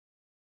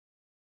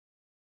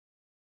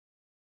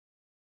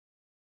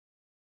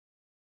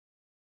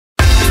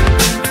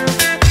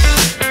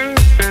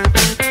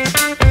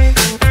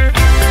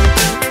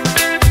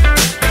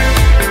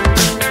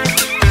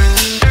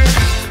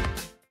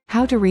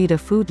to read a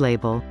food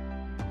label.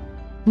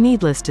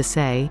 Needless to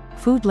say,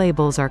 food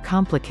labels are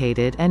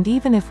complicated, and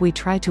even if we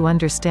try to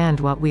understand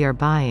what we are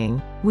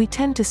buying, we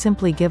tend to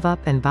simply give up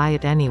and buy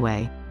it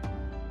anyway.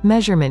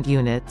 Measurement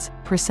units,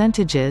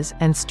 percentages,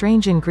 and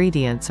strange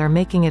ingredients are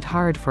making it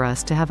hard for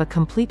us to have a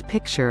complete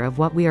picture of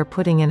what we are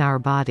putting in our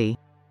body.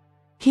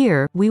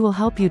 Here, we will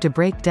help you to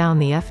break down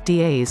the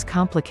FDA's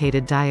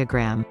complicated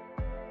diagram.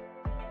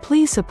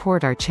 Please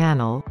support our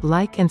channel,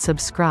 like and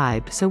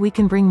subscribe so we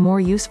can bring more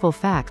useful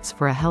facts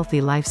for a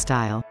healthy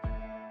lifestyle.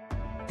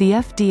 The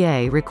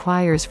FDA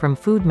requires from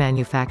food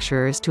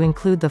manufacturers to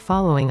include the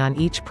following on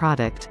each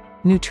product: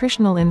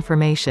 nutritional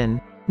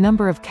information,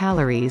 number of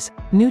calories,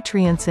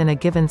 nutrients in a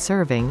given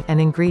serving,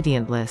 and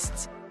ingredient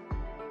lists.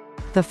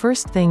 The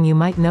first thing you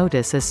might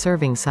notice is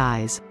serving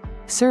size.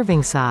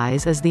 Serving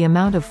size is the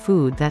amount of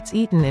food that's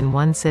eaten in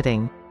one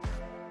sitting.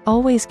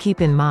 Always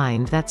keep in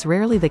mind that's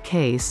rarely the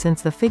case,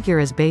 since the figure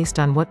is based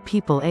on what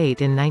people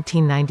ate in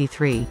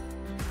 1993.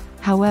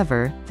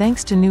 However,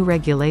 thanks to new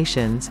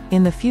regulations,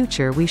 in the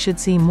future we should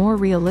see more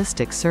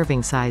realistic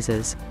serving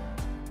sizes.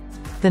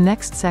 The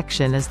next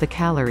section is the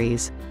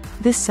calories.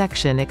 This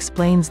section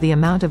explains the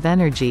amount of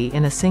energy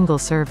in a single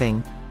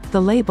serving.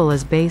 The label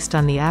is based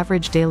on the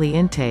average daily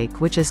intake,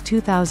 which is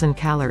 2,000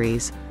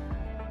 calories.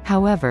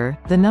 However,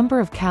 the number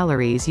of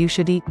calories you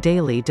should eat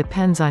daily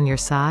depends on your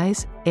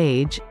size,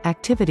 age,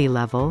 activity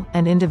level,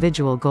 and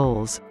individual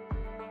goals.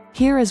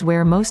 Here is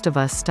where most of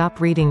us stop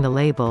reading the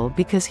label,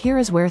 because here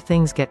is where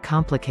things get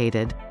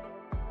complicated.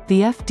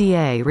 The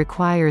FDA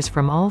requires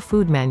from all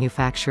food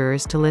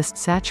manufacturers to list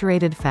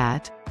saturated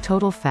fat,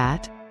 total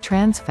fat,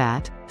 trans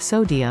fat,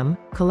 sodium,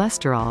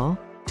 cholesterol,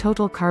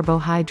 total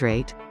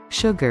carbohydrate,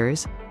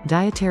 sugars,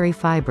 dietary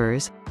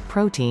fibers,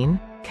 protein,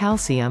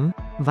 calcium,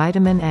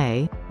 vitamin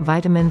A,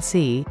 vitamin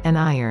C, and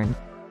iron.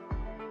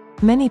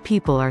 Many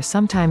people are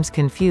sometimes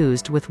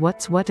confused with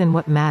what's what and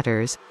what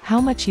matters,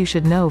 how much you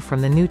should know from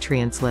the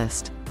nutrients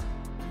list.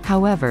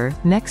 However,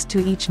 next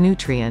to each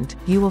nutrient,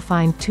 you will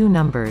find two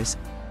numbers.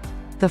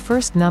 The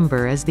first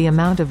number is the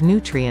amount of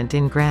nutrient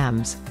in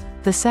grams.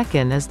 The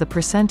second is the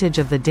percentage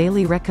of the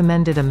daily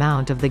recommended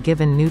amount of the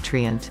given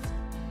nutrient.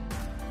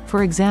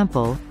 For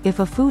example, if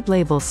a food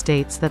label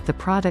states that the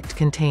product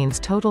contains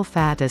total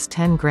fat as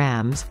 10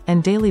 grams,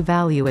 and daily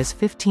value as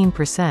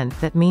 15%,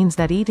 that means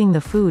that eating the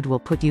food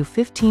will put you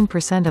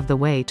 15% of the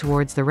way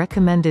towards the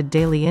recommended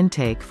daily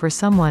intake for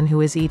someone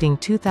who is eating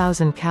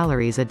 2,000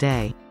 calories a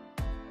day.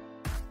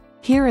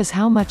 Here is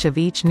how much of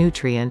each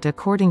nutrient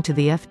according to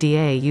the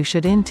FDA you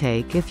should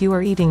intake if you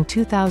are eating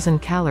 2,000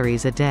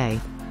 calories a day.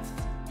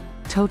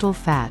 Total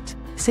fat,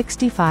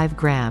 65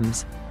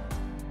 grams.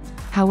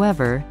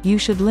 However, you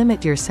should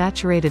limit your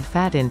saturated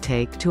fat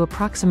intake to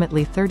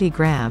approximately 30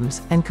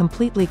 grams, and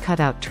completely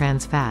cut out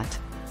trans fat.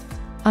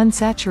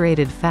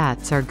 Unsaturated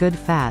fats are good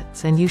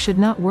fats, and you should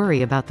not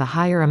worry about the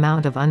higher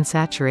amount of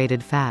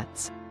unsaturated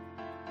fats.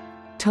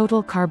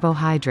 Total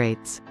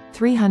carbohydrates,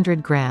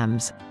 300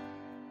 grams.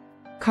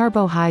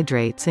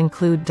 Carbohydrates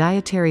include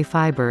dietary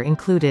fiber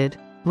included.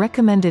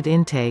 Recommended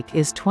intake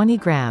is 20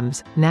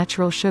 grams,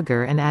 natural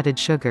sugar and added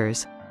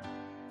sugars.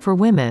 For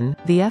women,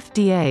 the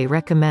FDA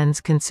recommends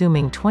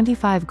consuming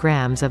 25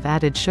 grams of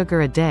added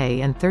sugar a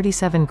day and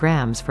 37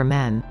 grams for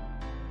men.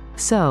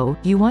 So,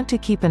 you want to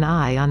keep an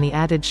eye on the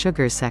added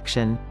sugars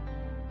section.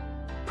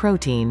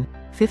 Protein,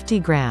 50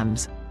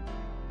 grams.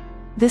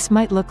 This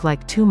might look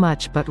like too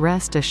much, but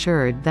rest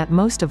assured that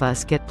most of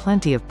us get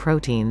plenty of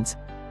proteins.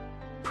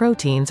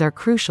 Proteins are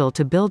crucial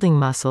to building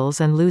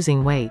muscles and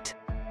losing weight.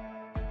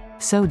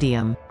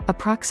 Sodium,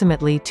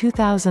 approximately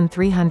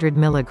 2,300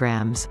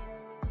 milligrams.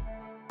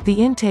 The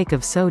intake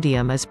of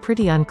sodium is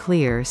pretty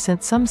unclear,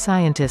 since some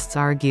scientists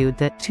argued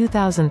that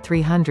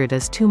 2,300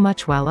 is too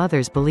much while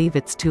others believe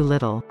it's too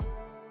little.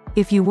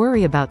 If you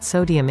worry about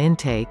sodium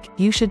intake,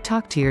 you should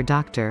talk to your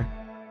doctor.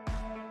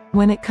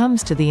 When it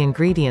comes to the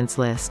ingredients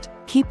list,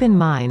 keep in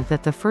mind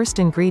that the first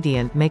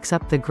ingredient makes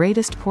up the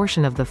greatest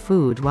portion of the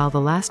food while the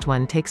last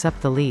one takes up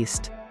the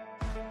least.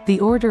 The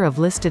order of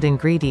listed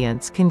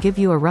ingredients can give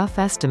you a rough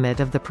estimate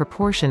of the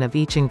proportion of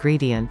each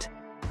ingredient.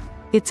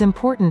 It's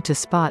important to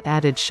spot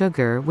added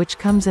sugar, which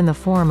comes in the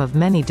form of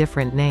many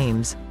different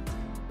names.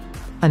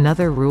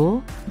 Another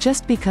rule?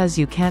 Just because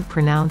you can't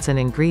pronounce an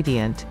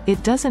ingredient,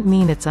 it doesn't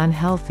mean it's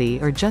unhealthy,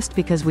 or just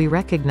because we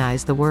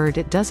recognize the word,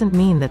 it doesn't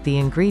mean that the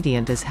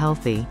ingredient is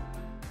healthy.